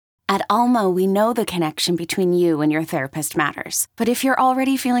At Alma, we know the connection between you and your therapist matters. But if you're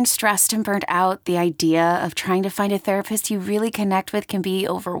already feeling stressed and burnt out, the idea of trying to find a therapist you really connect with can be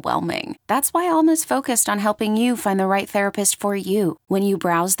overwhelming. That's why Alma's focused on helping you find the right therapist for you. When you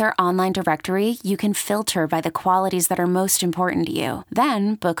browse their online directory, you can filter by the qualities that are most important to you.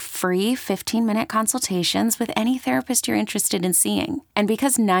 Then book free 15-minute consultations with any therapist you're interested in seeing. And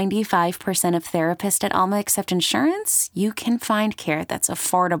because 95% of therapists at Alma accept insurance, you can find care that's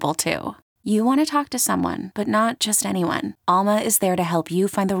affordable too. You want to talk to someone, but not just anyone. Alma is there to help you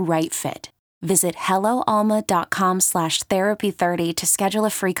find the right fit. Visit helloalma.com/therapy30 to schedule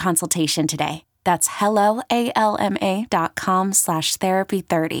a free consultation today. That's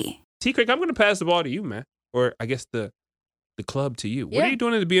helloalma.com/therapy30. T-Craig, I'm going to pass the ball to you, man. Or I guess the club to you. What are you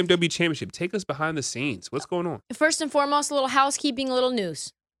doing in the BMW Championship? Take us behind the scenes. What's going on? First and foremost, a little housekeeping, a little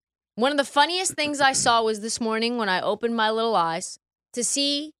news. One of the funniest things I saw was this morning when I opened my little eyes to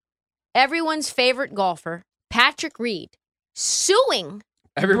see everyone's favorite golfer, Patrick Reed, suing.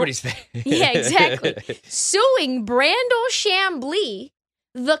 Everybody's favorite. Yeah, exactly. Suing Brandel Chambly,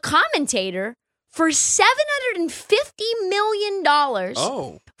 the commentator, for $750 million.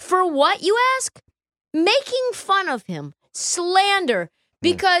 Oh. For what, you ask? Making fun of him. Slander.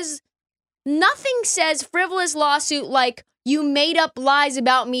 Because nothing says frivolous lawsuit like you made up lies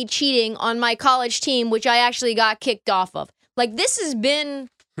about me cheating on my college team, which I actually got kicked off of. Like, this has been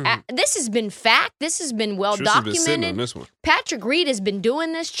fact. This has been well documented. On this one. Patrick Reed has been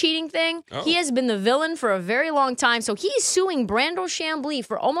doing this cheating thing. Oh. He has been the villain for a very long time. So he's suing Brandel Chambly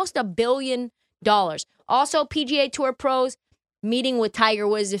for almost $1 billion. Also, PGA Tour pros meeting with Tiger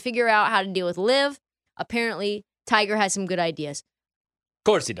Woods to figure out how to deal with LIV. Apparently, Tiger has some good ideas. Of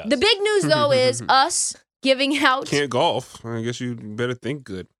course he does. The big news, though, is us giving out... Can't golf. I guess you better think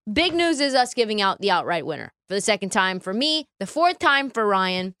good. Big news is us giving out the outright winner. For the second time for me, the fourth time for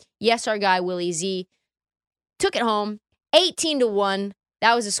Ryan. Yes, our guy, Willie Z, took it home, 18-1.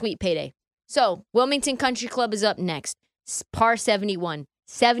 That was a sweet payday. So, Wilmington Country Club is up next. Par 71,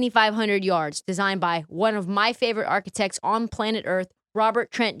 7,500 yards, designed by one of my favorite architects on planet Earth,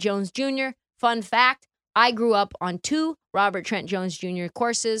 Robert Trent Jones Jr. Fun fact, I grew up on 2 Robert Trent Jones Jr.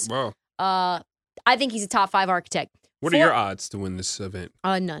 courses. Wow. I think he's a top 5 architect. What are your odds to win this event?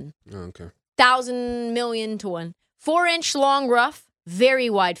 None. Oh, okay. 1,000 million to 1. 4-inch long rough, very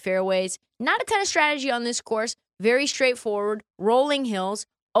wide fairways. Not a ton of strategy on this course. Very straightforward. Rolling hills,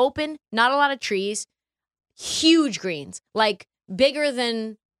 open, not a lot of trees. Huge greens, like bigger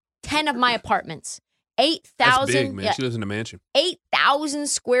than 10 of my apartments. 8,000. That's big, man. She lives in a mansion. 8,000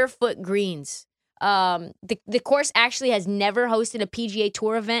 square foot greens. The course actually has never hosted a PGA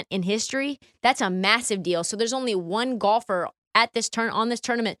Tour event in history. That's a massive deal. So there's only one golfer at this on this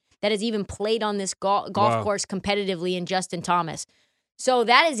tournament that has even played on this golf course competitively in Justin Thomas. So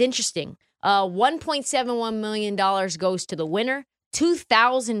that is interesting. $1.71 million goes to the winner.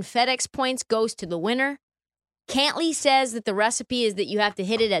 2,000 FedEx points goes to the winner. Cantley says that the recipe is that you have to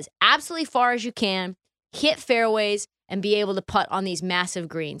hit it as absolutely far as you can, hit fairways, and be able to putt on these massive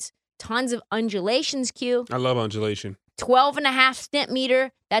greens. Tons of undulations, Q. I love undulation. 12.5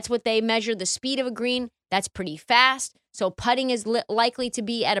 centimeter. That's what they measure the speed of a green. That's pretty fast. So putting is likely to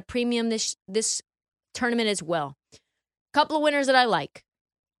be at a premium this tournament as well. Couple of winners that I like.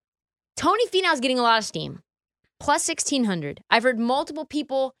 Tony Finau's getting a lot of steam. Plus 1,600. I've heard multiple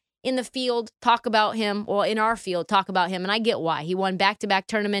people in the field talk about him, or in our field talk about him, and I get why. He won back-to-back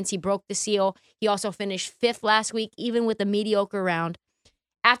tournaments. He broke the seal. He also finished 5th last week, even with a mediocre round.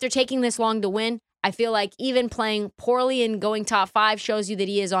 After taking this long to win, I feel like even playing poorly and going top 5 shows you that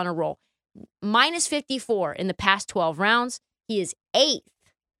he is on a roll. Minus 54 in the past 12 rounds. He is 8th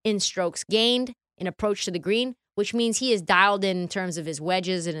in strokes gained in approach to the green, which means he is dialed in terms of his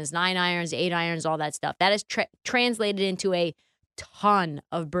wedges and his 9 irons, 8 irons, all that stuff. That is translated into a ton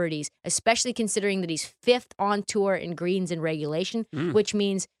of birdies, especially considering that he's 5th on tour in greens and regulation, which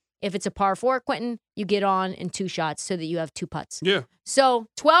means if it's a par 4, Quentin, you get on in 2 shots so that you have 2 putts. Yeah. So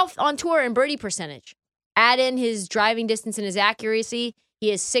 12th on tour in birdie percentage. Add in his driving distance and his accuracy.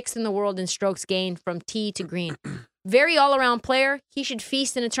 He is 6th in the world in strokes gained from tee to green. Very all-around player. He should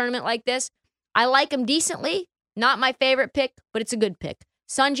feast in a tournament like this. I like him decently. Not my favorite pick, but it's a good pick.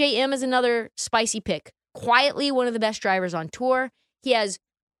 Sungjae Im is another spicy pick. Quietly one of the best drivers on tour. He has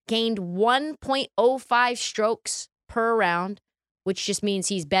gained 1.05 strokes per round, which just means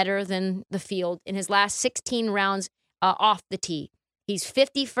he's better than the field in his last 16 rounds off the tee. He's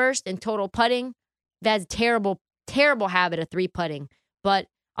 51st in total putting. That's a terrible, terrible habit of 3 putting. But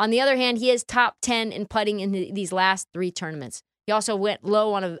on the other hand, he is top 10 in putting in these last 3 tournaments. He also went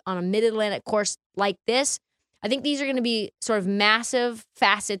low on a mid-Atlantic course like this. I think these are going to be sort of massive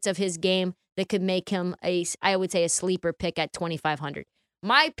facets of his game that could make him I would say a sleeper pick at 2,500.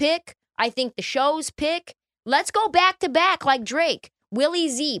 My pick, I think the show's pick, let's go back to back like Drake. Willie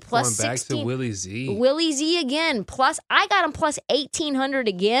Z plus Going back 16. to Willie Z. Willie Z again. Plus, I got him plus 1,800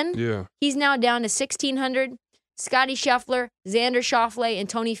 again. Yeah. He's now down to 1,600. Scotty Scheffler, Xander Schauffele, and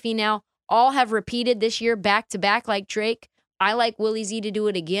Tony Finau all have repeated this year back to back like Drake. I like Willie Z to do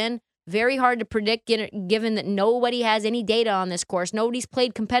it again. Very hard to predict given that nobody has any data on this course. Nobody's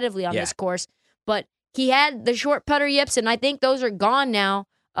played competitively on this course. But he had the short putter yips, and I think those are gone now.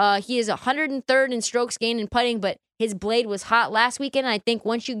 He is 103rd in strokes gained in putting, but his blade was hot last weekend. I think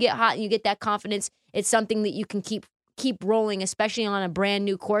once you get hot and you get that confidence, it's something that you can keep rolling, especially on a brand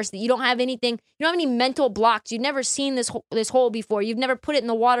new course that you don't have anything. You don't have any mental blocks. You've never seen this hole before. You've never put it in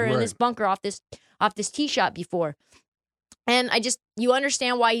the water in this bunker off this tee shot before. And you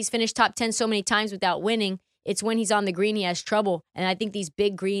understand why he's finished top 10 so many times without winning. It's when he's on the green he has trouble. And I think these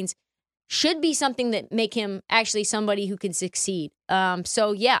big greens should be something that make him actually somebody who can succeed.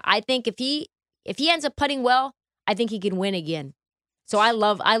 So yeah, I think if he ends up putting well, I think he can win again. So I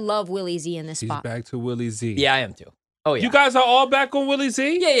love Willie Z in this spot. He's back to Willie Z. Yeah, I am too. Oh yeah. You guys are all back on Willie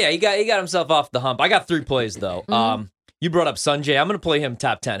Z? Yeah. He got himself off the hump. I got 3 plays though. Mm-hmm. You brought up Sanjay. I'm going to play him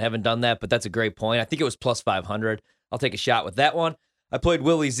top 10. Haven't done that, but that's a great point. I think it was plus 500. I'll take a shot with that one. I played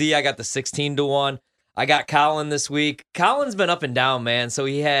Willie Z. I got the 16-1. I got Colin this week. Colin's been up and down, man. So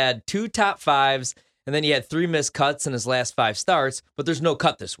he had 2 top 5s, and then he had 3 missed cuts in his last 5 starts, but there's no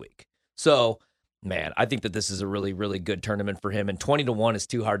cut this week. So, man, I think that this is a really, really good tournament for him, and 20-1 is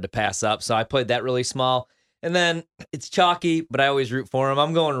too hard to pass up. So I played that really small. And then it's chalky, but I always root for him.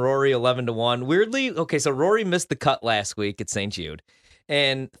 I'm going Rory 11-1. Weirdly, okay, so Rory missed the cut last week at St. Jude.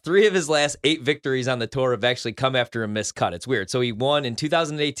 And 3 of his last 8 victories on the tour have actually come after a missed cut. It's weird. So he won in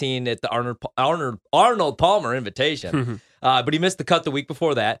 2018 at the Arnold Palmer Invitation, but he missed the cut the week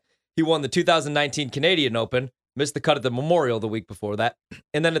before that. He won the 2019 Canadian Open, missed the cut at the Memorial the week before that.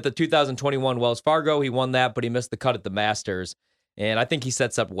 And then at the 2021 Wells Fargo, he won that, but he missed the cut at the Masters. And I think he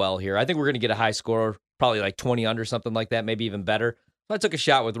sets up well here. I think we're going to get a high score, probably like 20 under, something like that, maybe even better. So I took a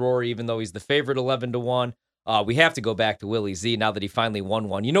shot with Rory, even though he's the favorite 11-1. We have to go back to Willie Z now that he finally won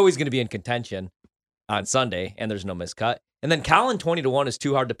one. You know he's going to be in contention on Sunday, and there's no miscut. And then Colin 20-1 is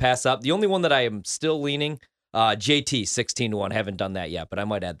too hard to pass up. The only one that I am still leaning, JT 16-1. Haven't done that yet, but I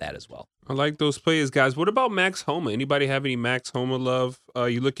might add that as well. I like those plays, guys. What about Max Homa? Anybody have any Max Homa love?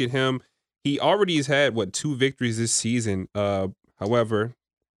 You look at him. He already has had, 2 victories this season. However,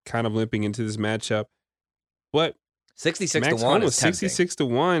 kind of limping into this matchup. But 66-1 is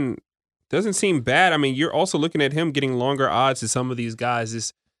 66-1 doesn't seem bad. I mean, you're also looking at him getting longer odds to some of these guys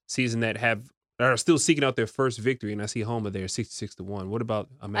this season that are still seeking out their first victory. And I see Homa there, 66-1. What about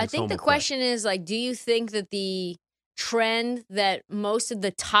a Max Homa? I think the question is, do you think that the trend that most of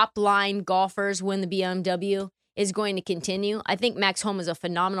the top line golfers win the BMW is going to continue? I think Max Homa is a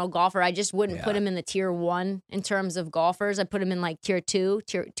phenomenal golfer. I just wouldn't put him in the tier 1 in terms of golfers. I put him in tier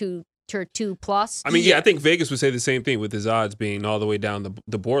 2 plus. I mean, I think Vegas would say the same thing with his odds being all the way down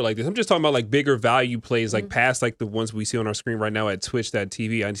the board like this. I'm just talking about bigger value plays, past the ones we see on our screen right now at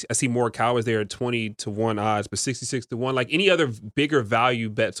Twitch.tv. I see Morikawa there at 20-1 odds, but 66-1. Any other bigger value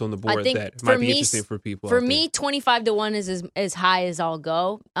bets on the board that might be interesting for people. For me, 25-1 is as high as I'll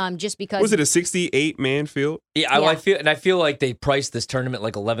go. Just because. Was it a 68-man field? Yeah, I feel like they priced this tournament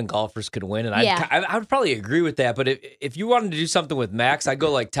like 11 golfers could win, and I would probably agree with that. But if you wanted to do something with Max, I'd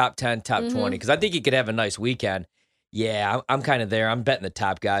go top 10, top 20, because I think he could have a nice weekend. Yeah, I'm kind of there. I'm betting the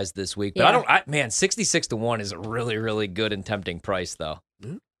top guys this week, but 66-1 is a really, really good and tempting price, though.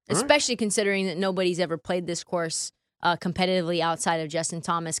 Especially considering that nobody's ever played this course competitively outside of Justin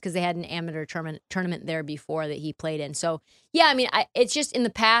Thomas, because they had an amateur tournament there before that he played in. So yeah, I mean, it's just in the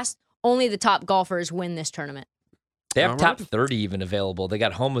past, only the top golfers win this tournament. They have top 30 even available. They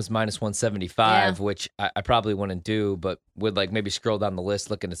got Homa's minus 175, which I probably wouldn't do, but would maybe scroll down the list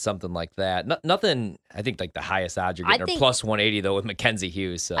looking at something like that. Nothing, I think the highest odds you're getting are plus 180 though with Mackenzie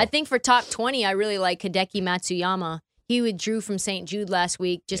Hughes. So. I think for top 20, I really like Hideki Matsuyama. He withdrew from St. Jude last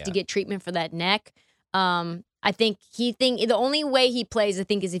week just to get treatment for that neck. I think the only way he plays, I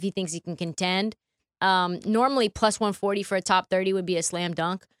think, is if he thinks he can contend. Normally plus 140 for a top 30 would be a slam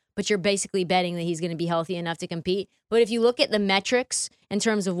dunk, but you're basically betting that he's going to be healthy enough to compete. But if you look at the metrics in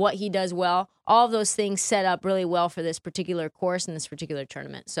terms of what he does well, all of those things set up really well for this particular course and this particular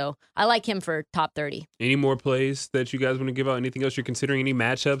tournament. So I like him for top 30. Any more plays that you guys want to give out? Anything else you're considering? Any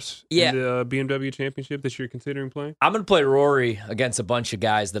matchups in the BMW Championship that you're considering playing? I'm going to play Rory against a bunch of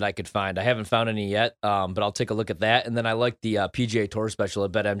guys that I could find. I haven't found any yet, but I'll take a look at that. And then I like the PGA Tour Special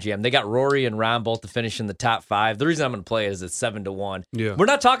at BetMGM. They got Rory and Rahm both to finish in the top 5. The reason I'm going to play it is it's 7-1. Yeah. We're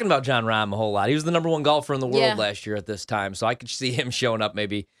not talking about Jon Rahm a whole lot. He was the number 1 golfer in the world last year at this time, so I could see him showing up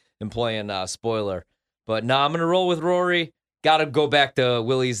maybe and playing spoiler. But no, I'm going to roll with Rory. Got to go back to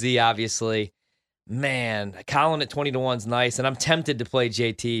Willie Z, obviously. Man, Colin at 20-1 is nice, and I'm tempted to play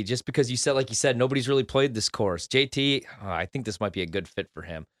JT just because like you said, nobody's really played this course. JT, I think this might be a good fit for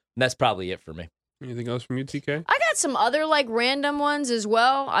him. And that's probably it for me. Anything else from you, TK? I got some other random ones as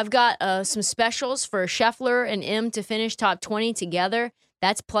well. I've got some specials for Scheffler and M to finish top 20 together.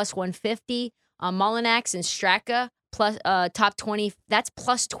 That's plus 150. Mullinax and Straka plus top 20. That's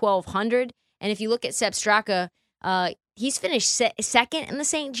plus 1,200. And if you look at Sepp Straka, he's finished second in the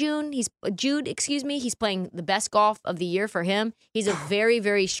St. Jude. He's playing the best golf of the year for him. He's a very,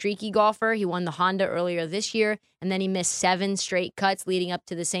 very streaky golfer. He won the Honda earlier this year, and then he missed 7 straight cuts leading up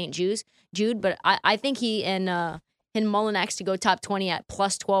to the St. Jude. But I think he and Mullinax to go top 20 at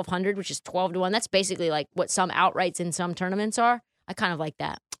plus 1,200, which is 12-1. That's basically what some outrights in some tournaments are. I kind of like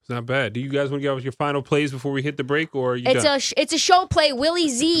that. It's not bad. Do you guys want to get with your final plays before we hit the break, or are you done? It's a show play. Willie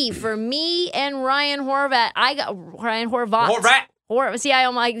Z for me and Ryan Horvat. I got Ryan Horvat. See,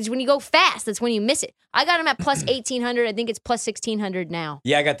 I'm like, when you go fast, that's when you miss it. I got him at plus 1,800. I think it's plus 1,600 now.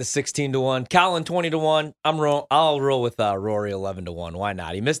 Yeah, I got the 16-1. Colin 20-1. I'll roll with Rory 11-1. Why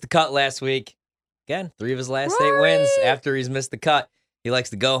not? He missed the cut last week. Again, 3 of his last 8 wins after he's missed the cut. He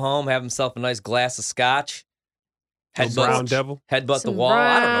likes to go home, have himself a nice glass of scotch. Brown Devil. Headbutt the wall.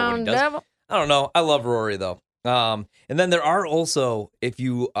 I don't know what he does. Devil. I don't know. I love Rory, though. And then there are also, if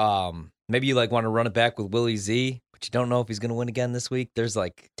you maybe you want to run it back with Willie Z, but you don't know if he's going to win again this week, there's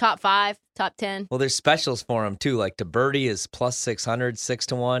top 5, top 10. Well, there's specials for him, too. To birdie is plus 600,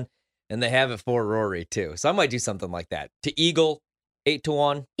 6-1. And they have it for Rory, too. So I might do something like that. To eagle,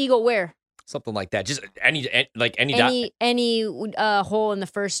 8-1. Eagle where? Something like that. Just any hole in the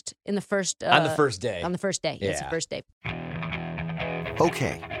first on the first day. On the first day. Yeah. It's the first day.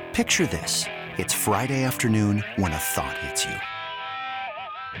 Okay, picture this. It's Friday afternoon when a thought hits you.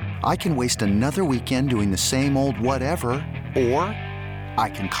 I can waste another weekend doing the same old whatever, or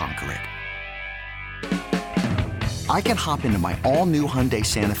I can conquer it. I can hop into my all-new Hyundai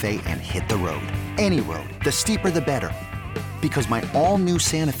Santa Fe and hit the road. Any road. The steeper the better. Because my all-new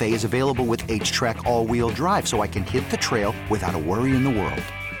Santa Fe is available with H-Track all-wheel drive, so I can hit the trail without a worry in the world.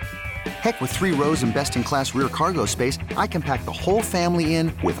 Heck, with 3 rows and best-in-class rear cargo space, I can pack the whole family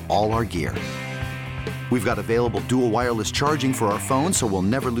in with all our gear. We've got available dual wireless charging for our phones, so we'll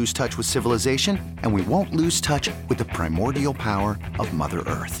never lose touch with civilization, and we won't lose touch with the primordial power of Mother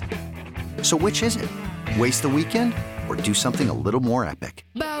Earth. So which is it? Waste the weekend or do something a little more epic?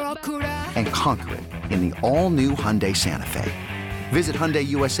 And conquer it in the all-new Hyundai Santa Fe. Visit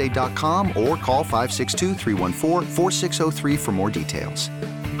HyundaiUSA.com or call 562-314-4603 for more details.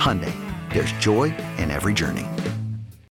 Hyundai, there's joy in every journey.